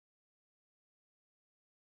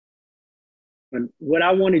And what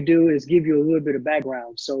I want to do is give you a little bit of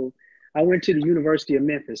background. So I went to the University of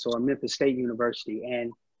Memphis, or Memphis State University,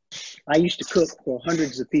 and I used to cook for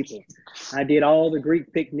hundreds of people. I did all the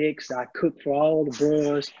Greek picnics. I cooked for all the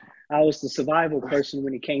bros. I was the survival person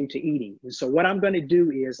when it came to eating. And so what I'm going to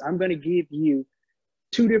do is I'm going to give you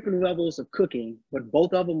two different levels of cooking, but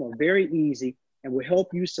both of them are very easy and will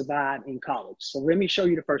help you survive in college. So let me show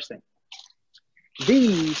you the first thing.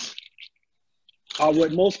 These are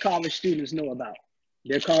what most college students know about.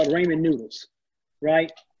 They're called ramen noodles,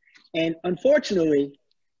 right? And unfortunately,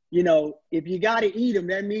 you know, if you got to eat them,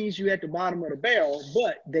 that means you're at the bottom of the barrel,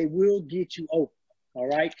 but they will get you over, all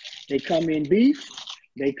right? They come in beef,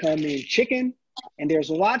 they come in chicken, and there's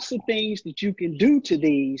lots of things that you can do to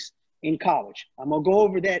these in college. I'm gonna go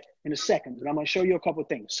over that in a second, but I'm gonna show you a couple of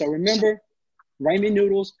things. So remember, ramen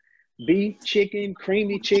noodles, beef, chicken,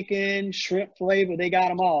 creamy chicken, shrimp flavor, they got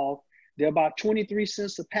them all. They're about 23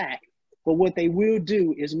 cents a pack, but what they will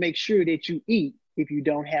do is make sure that you eat if you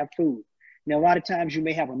don't have food. Now, a lot of times you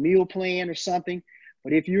may have a meal plan or something,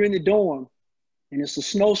 but if you're in the dorm and it's a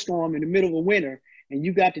snowstorm in the middle of winter and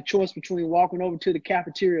you got the choice between walking over to the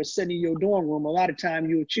cafeteria or sitting in your dorm room, a lot of time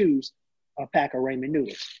you'll choose a pack of ramen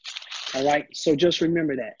noodles. All right, so just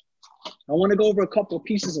remember that. I want to go over a couple of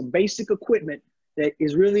pieces of basic equipment that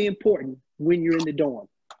is really important when you're in the dorm.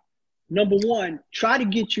 Number one, try to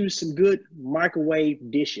get you some good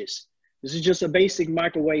microwave dishes. This is just a basic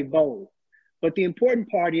microwave bowl. But the important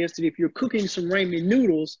part is that if you're cooking some ramen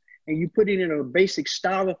noodles and you put it in a basic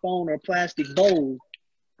styrofoam or plastic bowl,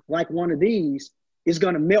 like one of these, it's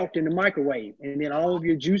gonna melt in the microwave. And then all of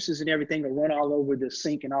your juices and everything will run all over the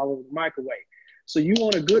sink and all over the microwave. So you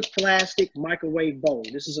want a good plastic microwave bowl.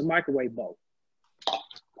 This is a microwave bowl.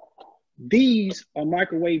 These are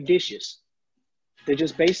microwave dishes. They're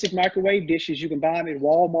just basic microwave dishes. You can buy them at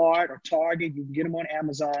Walmart or Target. You can get them on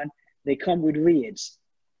Amazon. They come with lids.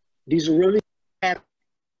 These are really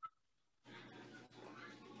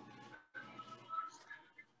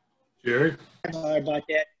Jerry? Sorry about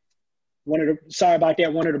that. Sorry about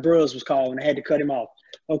that. One of the bros was calling. I had to cut him off.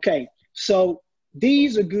 Okay, so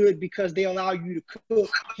these are good because they allow you to cook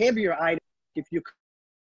heavier items if you're.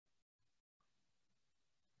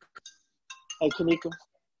 Oh, Kanika.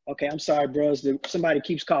 Okay, I'm sorry, bros. Somebody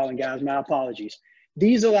keeps calling, guys. My apologies.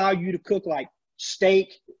 These allow you to cook like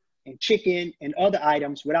steak and chicken and other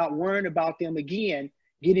items without worrying about them again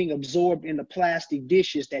getting absorbed in the plastic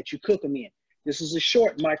dishes that you cook them in. This is a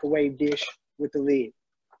short microwave dish with the lid.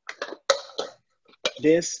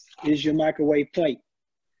 This is your microwave plate.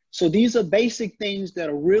 So these are basic things that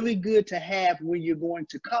are really good to have when you're going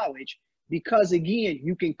to college because, again,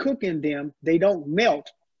 you can cook in them. They don't melt.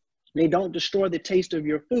 They don't destroy the taste of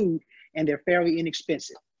your food, and they're fairly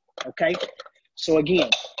inexpensive, okay? So again,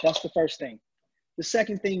 that's the first thing. The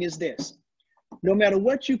second thing is this. No matter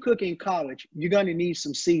what you cook in college, you're gonna need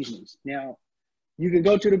some seasonings. Now, you can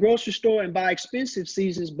go to the grocery store and buy expensive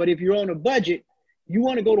seasonings, but if you're on a budget, you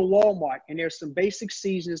wanna go to Walmart, and there's some basic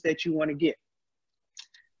seasonings that you wanna get.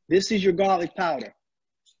 This is your garlic powder.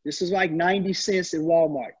 This is like 90 cents at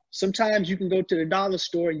Walmart. Sometimes you can go to the dollar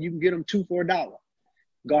store and you can get them 2 for $1.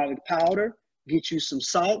 Garlic powder, get you some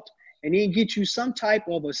salt, and then get you some type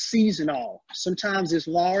of a seasonal. Sometimes it's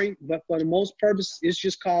Lorry, but for the most purpose, it's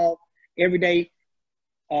just called everyday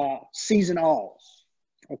seasonal.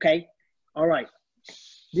 Okay? All right.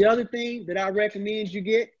 The other thing that I recommend you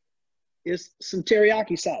get is some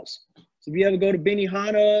teriyaki sauce. So if you ever go to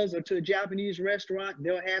Benihana's or to a Japanese restaurant,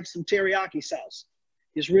 they'll have some teriyaki sauce.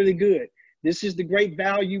 It's really good. This is the great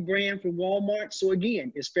value brand from Walmart. So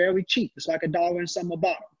again, it's fairly cheap. It's like $1 and something a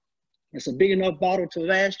bottle. It's a big enough bottle to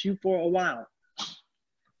last you for a while.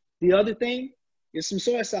 The other thing is some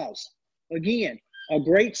soy sauce. Again, a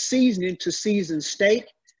great seasoning to season steak,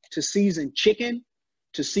 to season chicken,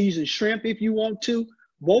 to season shrimp if you want to.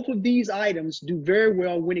 Both of these items do very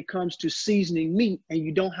well when it comes to seasoning meat, and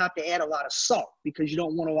you don't have to add a lot of salt because you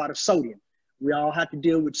don't want a lot of sodium. We all have to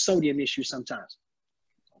deal with sodium issues sometimes.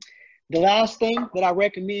 The last thing that I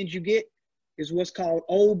recommend you get is what's called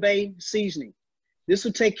Old Bay seasoning. This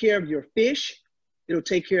will take care of your fish. It'll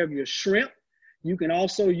take care of your shrimp. You can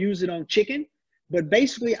also use it on chicken, but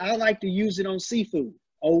basically I like to use it on seafood,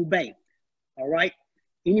 Old Bay. All right.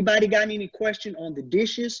 Anybody got any question on the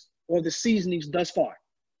dishes or the seasonings thus far?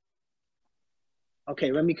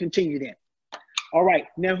 Okay, let me continue then. All right,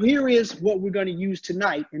 now here is what we're going to use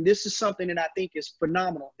tonight, and this is something that I think is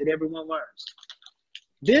phenomenal that everyone learns.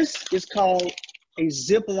 This is called a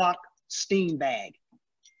Ziploc steam bag.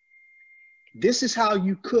 This is how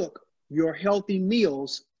you cook your healthy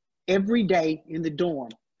meals every day in the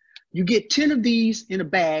dorm. You get 10 of these in a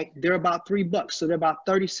bag. They're about $3, so they're about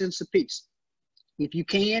 30 cents a piece. If you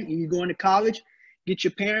can, and you're going to college, get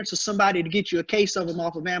your parents or somebody to get you a case of them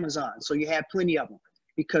off of Amazon so you have plenty of them,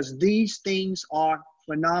 because these things are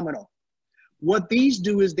phenomenal. What these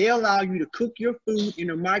do is they allow you to cook your food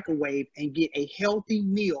in a microwave and get a healthy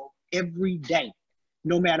meal every day,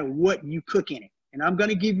 no matter what you cook in it. And I'm going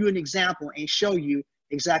to give you an example and show you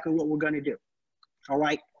exactly what we're going to do. All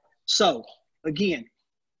right. So again,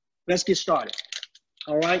 let's get started.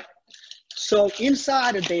 All right. So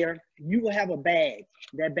inside of there, you will have a bag.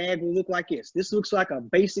 That bag will look like this. This looks like a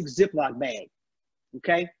basic Ziploc bag.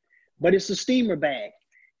 Okay. But it's a steamer bag.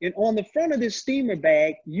 And on the front of this steamer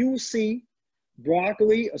bag, you will see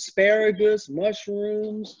broccoli, asparagus,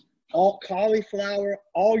 mushrooms, all cauliflower,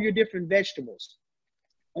 all your different vegetables.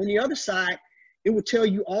 On the other side, it will tell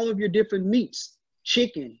you all of your different meats,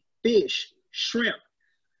 chicken, fish, shrimp,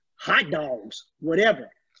 hot dogs, whatever,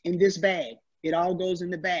 in this bag. It all goes in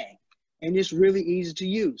the bag, and it's really easy to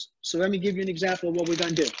use. So let me give you an example of what we're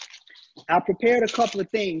gonna do. I prepared a couple of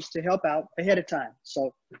things to help out ahead of time.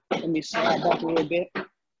 So let me slide back a little bit.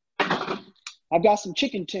 I've got some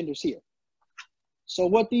chicken tenders here. So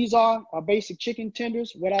what these are basic chicken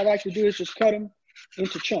tenders. What I like to do is just cut them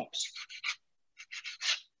into chunks.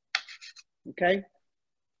 Okay,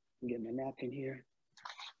 get my napkin here.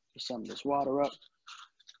 Get some of this water up.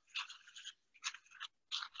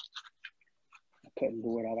 I'm cutting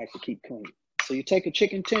board I like to keep clean. So you take a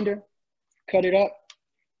chicken tender, cut it up.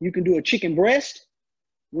 You can do a chicken breast.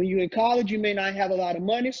 When you're in college, you may not have a lot of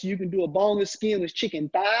money, so you can do a boneless, skinless chicken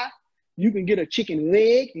thigh. You can get a chicken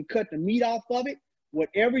leg and cut the meat off of it.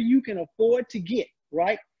 Whatever you can afford to get,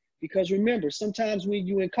 right? Because remember, sometimes when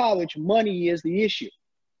you're in college, money is the issue.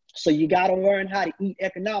 So you got to learn how to eat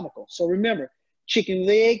economical. So remember, chicken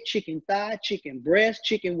leg, chicken thigh, chicken breast,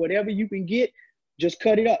 chicken, whatever you can get, just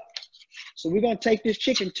cut it up. So we're going to take this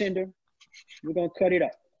chicken tender. We're going to cut it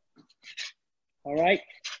up. All right.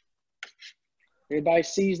 Everybody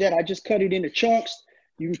sees that. I just cut it into chunks.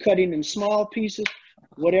 You can cut it in small pieces,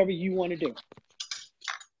 whatever you want to do.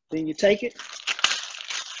 Then you take it,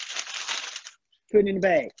 put it in the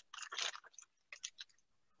bag.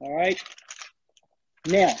 All right.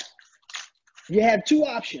 Now, you have two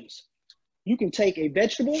options. You can take a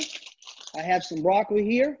vegetable. I have some broccoli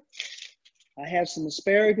here. I have some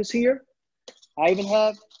asparagus here. I even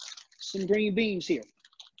have some green beans here.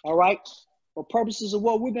 All right. For purposes of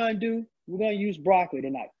what we're going to do, we're going to use broccoli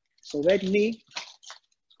tonight. So let me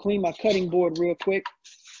clean my cutting board real quick.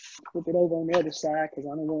 Flip it over on the other side because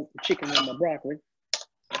I don't want the chicken on my broccoli.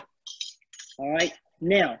 All right.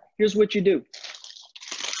 Now, here's what you do.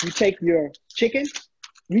 You take your chicken.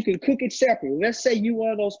 You can cook it separately. Let's say you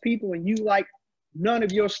one of those people and you like none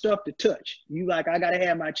of your stuff to touch. You like, I got to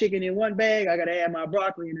have my chicken in one bag. I got to have my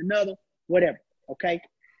broccoli in another, whatever. Okay.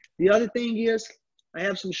 The other thing is I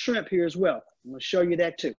have some shrimp here as well. I'm going to show you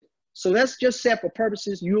that too. So let's just set for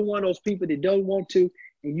purposes. You're one of those people that don't want to,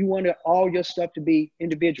 and you want all your stuff to be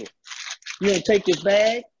individual. You're going to take this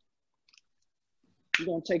bag. You're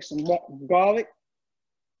going to take some garlic.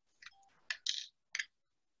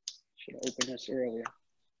 Should have opened this earlier.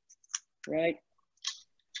 Right?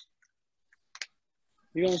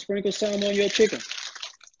 You're going to sprinkle some on your chicken.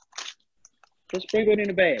 Just sprinkle it in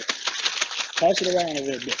the bag. Toss it around a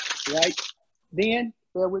little bit, right? Then,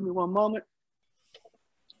 bear with me one moment.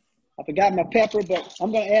 I forgot my pepper, but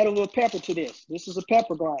I'm going to add a little pepper to this. This is a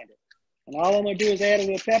pepper grinder. And all I'm going to do is add a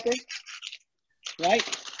little pepper, right?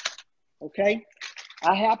 Okay.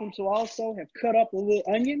 I happen to also have cut up a little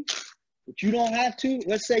onion, but you don't have to.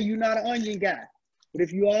 Let's say you're not an onion guy. But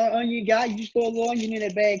if you are an onion guy, you just throw a little onion in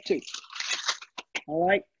that bag too. All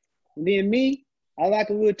right. And then me, I like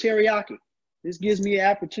a little teriyaki. This gives me an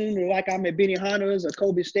opportunity, like I'm at Benihana's or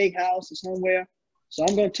Kobe Steakhouse or somewhere. So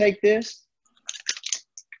I'm going to take this.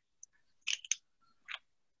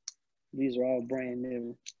 These are all brand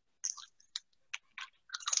new.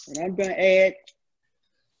 And I'm going to add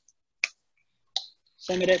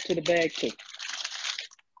some of that to the bag too.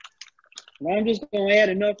 And I'm just going to add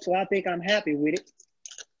enough so I think I'm happy with it.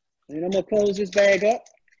 And I'm going to close this bag up.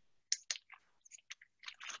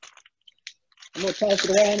 I'm going to toss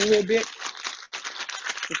it around a little bit,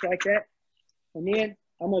 just like that. And then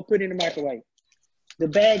I'm going to put it in the microwave. The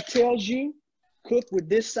bag tells you cook with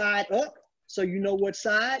this side up, so you know what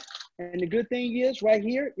side. And the good thing is right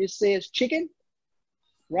here, it says chicken,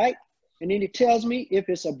 right? And then it tells me if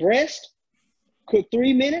it's a breast, cook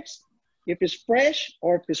 3 minutes. If it's fresh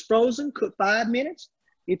or if it's frozen, cook 5 minutes.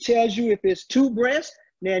 It tells you if it's two breasts.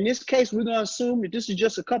 Now, in this case, we're going to assume that this is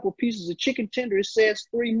just a couple pieces of chicken tender. It says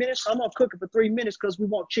 3 minutes. So I'm going to cook it for 3 minutes because we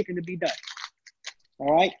want chicken to be done.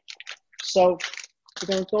 All right. So we're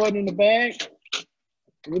going to throw it in the bag.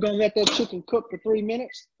 We're gonna let that chicken cook for 3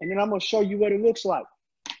 minutes, and then I'm gonna show you what it looks like.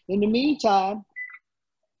 In the meantime,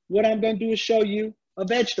 what I'm gonna do is show you a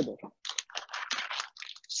vegetable.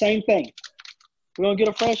 Same thing. We're gonna get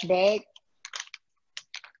a fresh bag.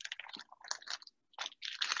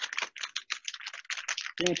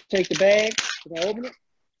 We're gonna take the bag, we're gonna open it.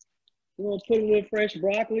 We're gonna put a little fresh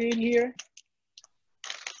broccoli in here.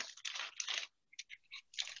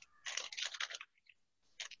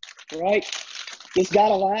 All right, it's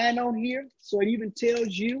got a line on here, so it even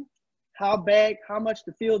tells you how much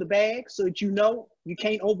to fill the bag, so that you know you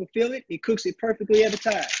can't overfill it. It cooks it perfectly every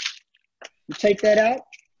time. You take that out.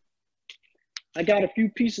 I got a few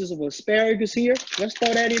pieces of asparagus here. Let's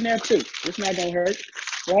throw that in there too. It's not gonna hurt,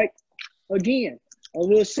 right? Again, a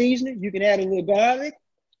little seasoning. You can add a little garlic.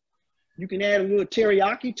 You can add a little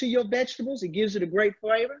teriyaki to your vegetables. It gives it a great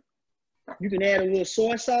flavor. You can add a little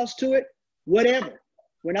soy sauce to it, whatever.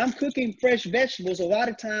 When I'm cooking fresh vegetables, a lot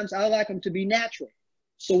of times I like them to be natural.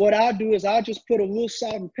 So what I'll do is I'll just put a little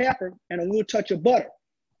salt and pepper and a little touch of butter,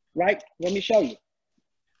 right? Let me show you.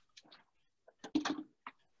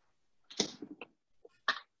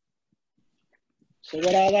 So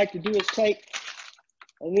what I like to do is take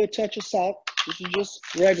a little touch of salt. This is just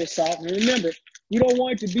regular salt. And remember, you don't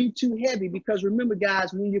want it to be too heavy, because remember,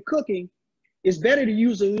 guys, when you're cooking, it's better to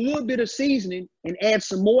use a little bit of seasoning and add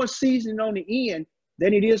some more seasoning on the end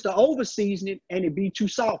than it is to over season it and it be too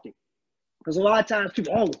salty. Because a lot of times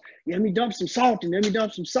people, oh, let me dump some salt and let me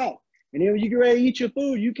dump some salt. And then when you get ready to eat your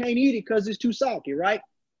food, you can't eat it because it's too salty, right?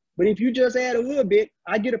 But if you just add a little bit,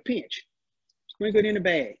 I get a pinch. Sprinkle it in the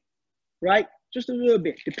bag, right? Just a little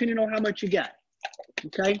bit, depending on how much you got,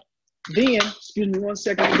 okay? Then, excuse me 1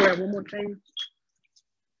 second, let me grab one more thing.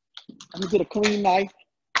 I'm gonna get a clean knife.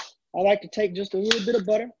 I like to take just a little bit of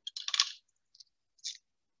butter,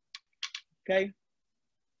 okay?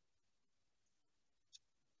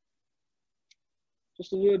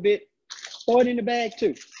 Just a little bit. Throw it in the bag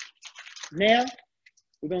too. Now,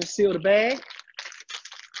 we're gonna seal the bag,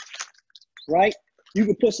 right? You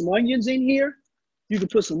can put some onions in here. You can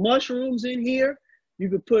put some mushrooms in here. You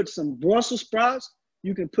can put some Brussels sprouts.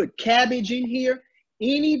 You can put cabbage in here.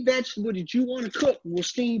 Any vegetable that you want to cook will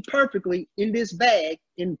steam perfectly in this bag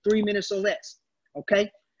in 3 minutes or less, okay?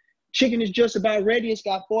 Chicken is just about ready. It's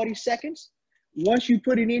got 40 seconds. Once you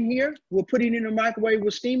put it in here, we'll put it in the microwave, we'll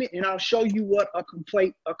steam it, and I'll show you what a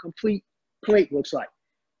complete plate looks like.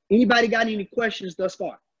 Anybody got any questions thus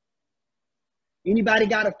far? Anybody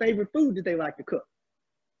got a favorite food that they like to cook?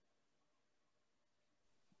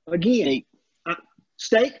 Again, Steak.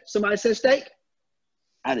 Steak? Somebody said steak?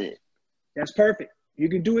 I did. That's perfect. You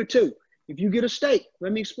can do it too. If you get a steak,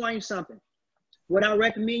 let me explain something. What I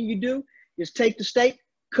recommend you do is take the steak,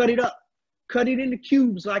 cut it up. Cut it into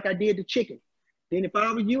cubes like I did the chicken. Then if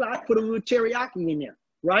I were you, I'd put a little teriyaki in there,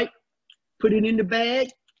 right? Put it in the bag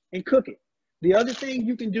and cook it. The other thing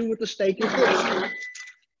you can do with the steak is this.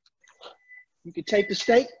 You can take the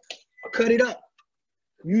steak, cut it up.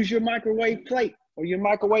 Use your microwave plate or your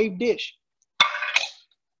microwave dish.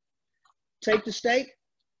 Take the steak,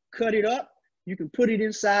 cut it up. You can put it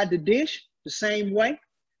inside the dish the same way.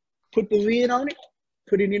 Put the lid on it,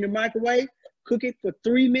 put it in the microwave. Cook it for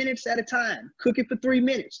 3 minutes at a time. Cook it for 3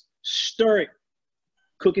 minutes. Stir it.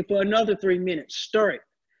 Cook it for another 3 minutes. Stir it.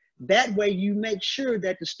 That way you make sure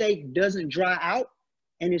that the steak doesn't dry out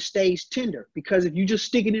and it stays tender. Because if you just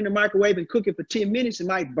stick it in the microwave and cook it for 10 minutes, it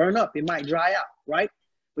might burn up. It might dry out, right?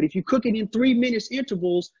 But if you cook it in 3 minutes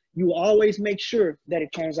intervals, you will always make sure that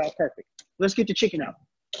it turns out perfect. Let's get the chicken out.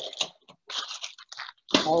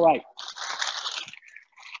 All right.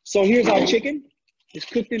 So here's our chicken. It's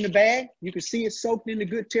cooked in the bag. You can see it's soaked in the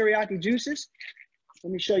good teriyaki juices.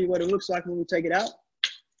 Let me show you what it looks like when we take it out.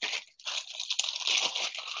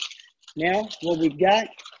 Now, what we've got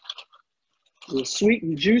is sweet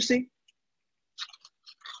and juicy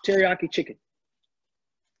teriyaki chicken.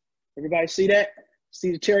 Everybody see that?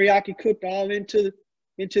 See the teriyaki cooked all into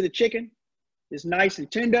the chicken? It's nice and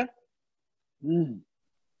tender. Boy,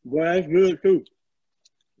 that's good too.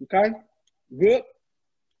 Okay? Good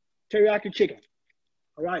teriyaki chicken.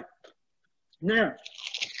 All right, now,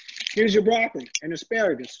 here's your broccoli and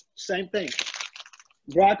asparagus, same thing.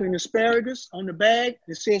 Broccoli and asparagus on the bag,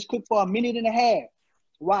 it says cook for 1.5 minutes.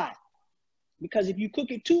 Why? Because if you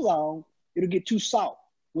cook it too long, it'll get too soft.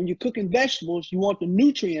 When you're cooking vegetables, you want the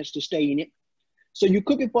nutrients to stay in it. So you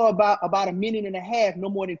cook it for about 1.5 minutes, no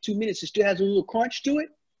more than 2 minutes. It still has a little crunch to it,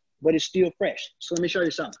 but it's still fresh. So let me show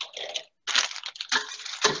you something.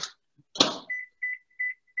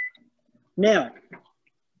 Now,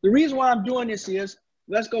 the reason why I'm doing this is,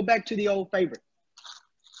 let's go back to the old favorite,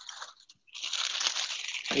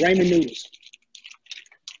 ramen noodles.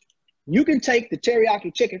 You can take the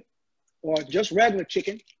teriyaki chicken or just regular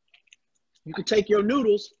chicken. You can take your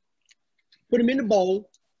noodles, put them in the bowl.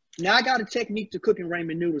 Now, I got a technique to cooking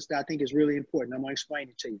ramen noodles that I think is really important. I'm going to explain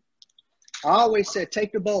it to you. I always said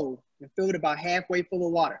take the bowl and fill it about halfway full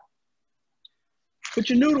of water. Put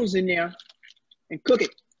your noodles in there and cook it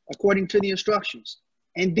according to the instructions.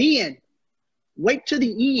 And then wait to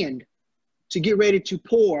the end to get ready to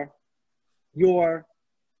pour your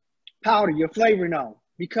powder, your flavoring on.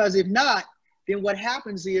 Because if not, then what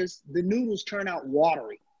happens is the noodles turn out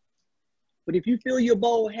watery. But if you fill your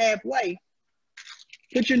bowl halfway,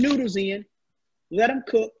 put your noodles in, let them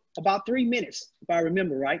cook about 3 minutes, if I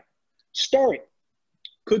remember right. Stir it.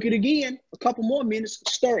 Cook it again, a couple more minutes,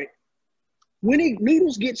 stir it. When the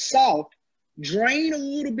noodles get soft, drain a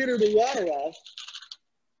little bit of the water off,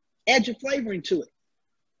 add your flavoring to it.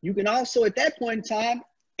 You can also, at that point in time,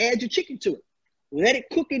 add your chicken to it. Let it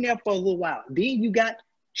cook in there for a little while. Then you got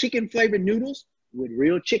chicken flavored noodles with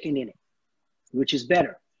real chicken in it, which is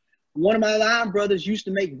better. One of my line brothers used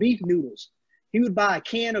to make beef noodles. He would buy a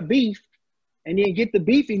can of beef and then get the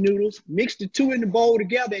beefy noodles, mix the two in the bowl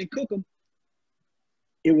together and cook them.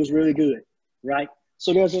 It was really good, right?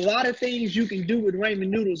 So there's a lot of things you can do with ramen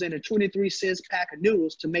noodles and a 23-cent pack of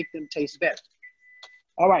noodles to make them taste better.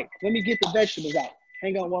 All right, let me get the vegetables out.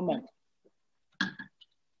 Hang on one moment.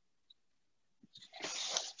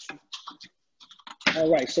 All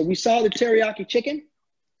right, so we saw the teriyaki chicken.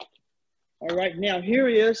 All right, now here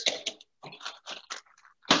is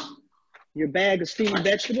your bag of steamed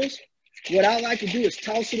vegetables. What I like to do is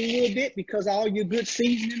toss it a little bit because all your good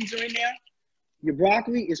seasonings are in there. Your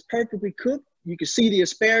broccoli is perfectly cooked. You can see the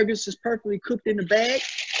asparagus is perfectly cooked in the bag.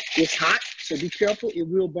 It's hot, so be careful. It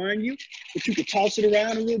will burn you. But you can toss it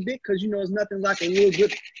around a little bit because, you know, it's nothing like a real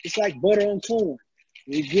good, it's like butter on corn.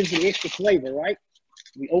 It gives it extra flavor, right?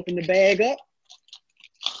 We open the bag up.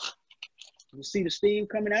 You see the steam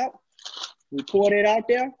coming out. We pour it out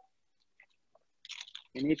there.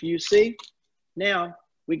 And if you see, now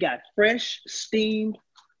we got fresh steamed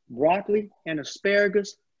broccoli and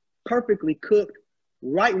asparagus, perfectly cooked,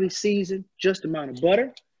 rightly seasoned, just amount of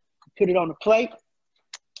butter. Put it on the plate.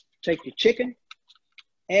 Take your chicken,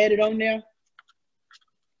 add it on there.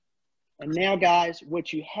 And now, guys,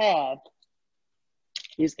 what you have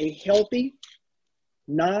is a healthy,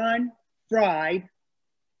 non-fried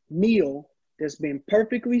meal that's been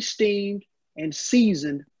perfectly steamed and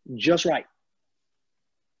seasoned just right.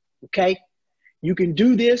 Okay? You can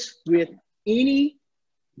do this with any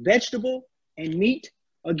vegetable and meat.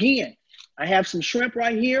 Again, I have some shrimp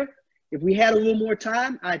right here. If we had a little more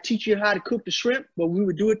time, I'd teach you how to cook the shrimp, but we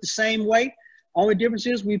would do it the same way. Only difference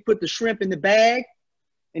is we put the shrimp in the bag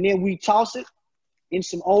and then we toss it in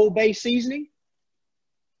some Old Bay seasoning,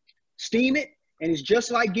 steam it, and it's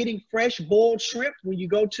just like getting fresh boiled shrimp when you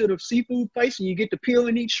go to the seafood place and you get to peel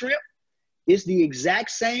and eat shrimp. It's the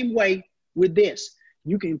exact same way with this.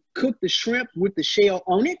 You can cook the shrimp with the shell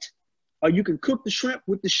on it, or you can cook the shrimp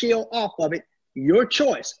with the shell off of it. Your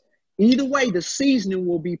choice. Either way, the seasoning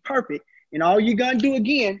will be perfect. And all you're going to do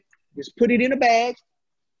again is put it in a bag,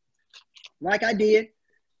 like I did.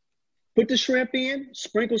 Put the shrimp in,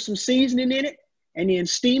 sprinkle some seasoning in it, and then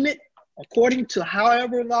steam it according to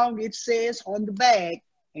however long it says on the bag,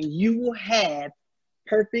 and you will have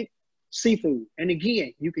perfect seafood. And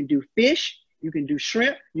again, you can do fish, you can do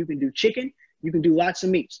shrimp, you can do chicken, you can do lots of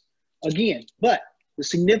meats. Again, but the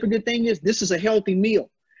significant thing is this is a healthy meal.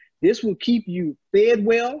 This will keep you fed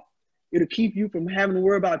well. It'll keep you from having to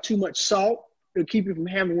worry about too much salt. It'll keep you from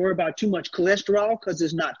having to worry about too much cholesterol because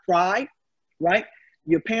it's not fried, right?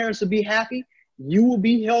 Your parents will be happy. You will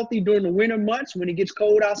be healthy during the winter months when it gets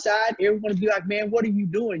cold outside. Everyone will be like, man, what are you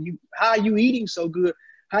doing? How are you eating so good?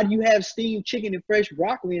 How do you have steamed chicken and fresh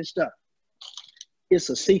broccoli and stuff? It's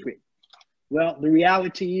a secret. Well, the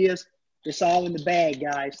reality is it's all in the bag,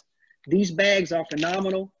 guys. These bags are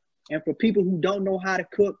phenomenal. And for people who don't know how to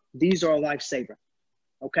cook, these are a lifesaver.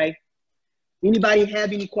 Okay? Anybody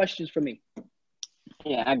have any questions for me?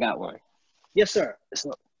 Yeah, I got one. Yes, sir.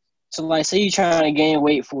 So like, say you're trying to gain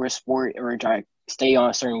weight for a sport or try to stay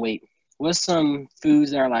on a certain weight. What's some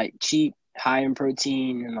foods that are like cheap, high in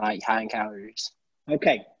protein, and like high in calories?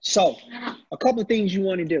 Okay, so a couple of things you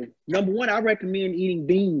want to do. Number one, I recommend eating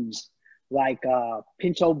beans, like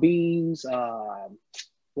pinto beans.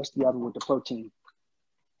 What's the other with the protein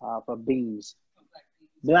for beans?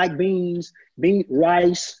 Black beans,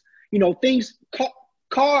 rice. You know, things,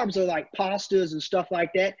 carbs are like pastas and stuff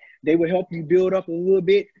like that. They will help you build up a little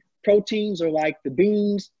bit. Proteins are like the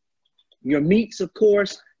beans, your meats, of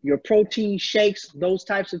course, your protein shakes, those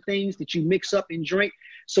types of things that you mix up and drink.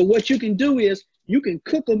 So what you can do is You can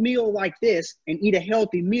cook a meal like this and eat a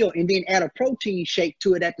healthy meal and then add a protein shake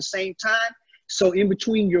to it at the same time. So in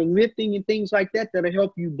between your lifting and things like that, that'll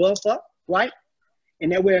help you buff up, right?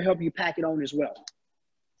 And that will help you pack it on as well.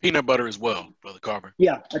 Peanut butter as well, Brother Carver.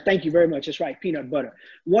 Yeah, thank you very much. That's right, peanut butter.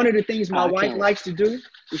 One of the things my wife likes to do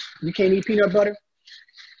is, you can't eat peanut butter?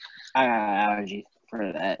 I got an allergy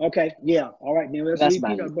for that. Okay, yeah. All right, then let's leave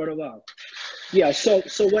peanut butter alone. Yeah, so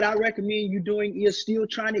what I recommend you doing is still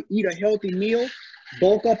trying to eat a healthy meal,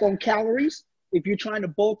 bulk up on calories. If you're trying to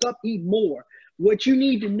bulk up, eat more. What you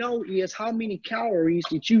need to know is how many calories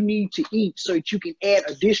that you need to eat so that you can add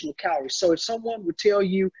additional calories. So if someone would tell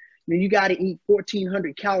you, you got to eat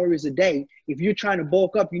 1,400 calories a day, if you're trying to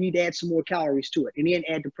bulk up, you need to add some more calories to it and then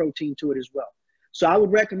add the protein to it as well. So I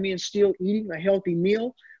would recommend still eating a healthy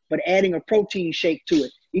meal, but adding a protein shake to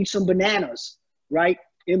it. Eat some bananas, right?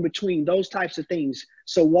 In between, those types of things.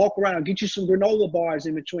 So walk around, get you some granola bars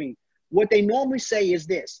in between. What they normally say is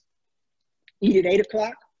this: eat at 8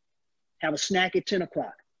 o'clock, have a snack at 10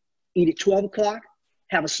 o'clock. Eat at 12 o'clock,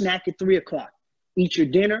 have a snack at 3 o'clock. Eat your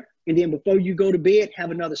dinner, and then before you go to bed,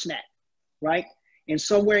 have another snack, right? And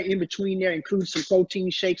somewhere in between there, include some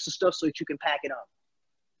protein shakes and stuff so that you can pack it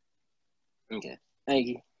on. Okay, thank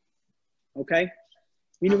you. Okay.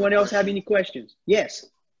 Anyone else have any questions? Yes.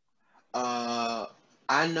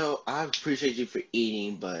 I know I appreciate you for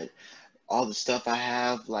eating, but all the stuff I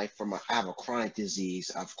have, like I have a chronic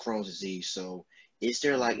disease, I have Crohn's disease. So is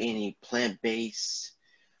there like any plant-based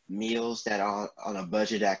meals that are on a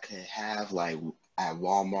budget that I could have, like at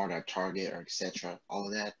Walmart or Target or etc., all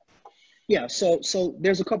of that? Yeah, so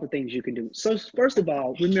there's a couple things you can do. So first of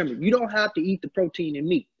all, remember, you don't have to eat the protein in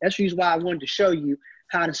meat. That's the reason why I wanted to show you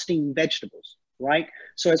how to steam vegetables, right?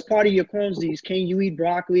 So as part of your Crohn's disease, can you eat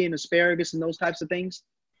broccoli and asparagus and those types of things?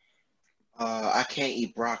 I can't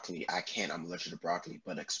eat broccoli. I'm allergic to broccoli,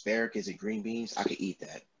 but asparagus and green beans, I can eat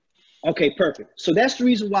that. Okay, perfect. So that's the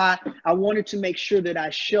reason why I wanted to make sure that I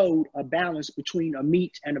showed a balance between a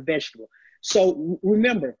meat and a vegetable. So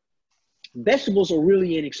remember, vegetables are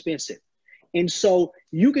really inexpensive. And so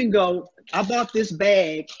you can go, I bought this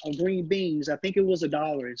bag of green beans, I think it was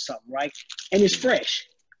 $1 and something, right? And it's fresh.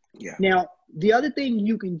 Yeah. Now, the other thing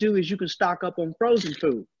you can do is you can stock up on frozen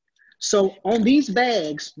food. So on these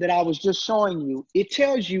bags that I was just showing you, it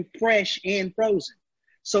tells you fresh and frozen.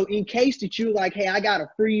 So in case that you're like, hey, I got a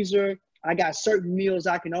freezer, I got certain meals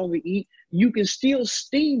I can only eat, you can still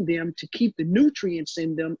steam them to keep the nutrients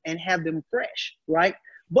in them and have them fresh, right?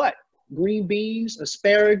 But green beans,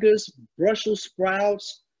 asparagus, Brussels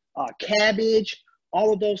sprouts, cabbage,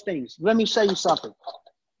 all of those things. Let me show you something.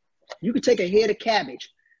 You can take a head of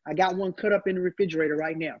cabbage. I got one cut up in the refrigerator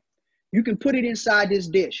right now. You can put it inside this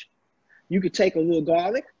dish. You could take a little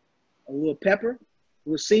garlic, a little pepper, a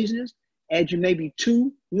little seasonings, add you maybe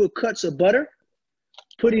 2 little cuts of butter,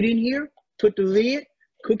 put it in here, put the lid,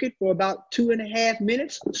 cook it for about 2.5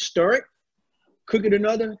 minutes, stir it, cook it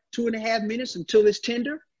another 2.5 minutes until it's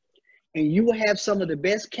tender, and you will have some of the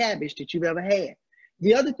best cabbage that you've ever had.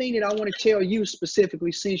 The other thing that I want to tell you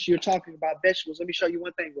specifically, since you're talking about vegetables, let me show you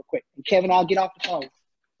one thing real quick. And Kevin, I'll get off the phone.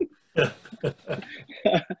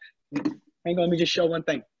 Hang on, let me just show one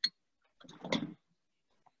thing.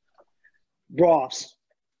 Broths.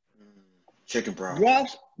 Chicken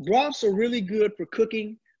broth. Broths are really good for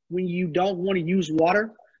cooking when you don't want to use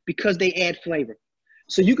water because they add flavor.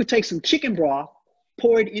 So you could take some chicken broth,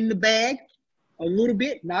 pour it in the bag, a little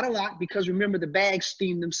bit, not a lot, because remember the bags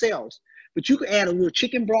steam themselves. But you could add a little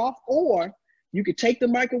chicken broth, or you could take the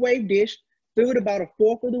microwave dish, fill it about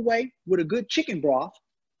 1/4 of the way with a good chicken broth,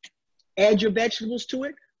 add your vegetables to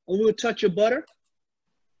it, a little touch of butter.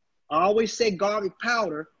 I always say garlic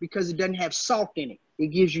powder because it doesn't have salt in it. It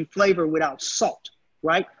gives you flavor without salt,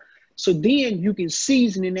 right? So then you can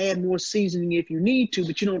season and add more seasoning if you need to,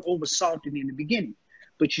 but you don't over salt it in the beginning.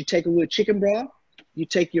 But you take a little chicken broth, you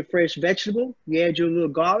take your fresh vegetable, you add your little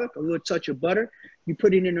garlic, a little touch of butter, you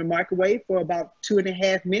put it in the microwave for about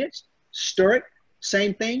 2.5 minutes, stir it,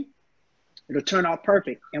 same thing, it'll turn out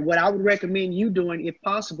perfect. And what I would recommend you doing, if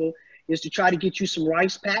possible, is to try to get you some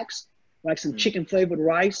rice packs, like some chicken flavored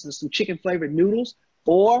rice and some chicken flavored noodles,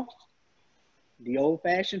 or the old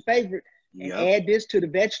fashioned favorite, and add this to the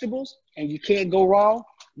vegetables, and you can't go wrong.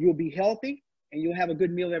 You'll be healthy and you'll have a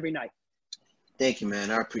good meal every night. Thank you,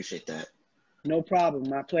 man. I appreciate that. No problem.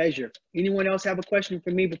 My pleasure. Anyone else have a question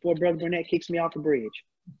for me before Brother Burnett kicks me off the bridge?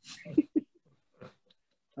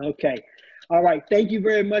 Okay. All right. Thank you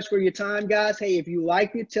very much for your time, guys. Hey, if you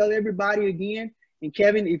liked it, tell everybody again. And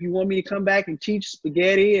Kevin, if you want me to come back and teach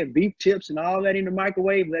spaghetti and beef tips and all that in the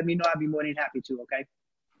microwave, let me know. I'd be more than happy to, okay?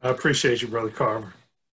 I appreciate you, Brother Carver.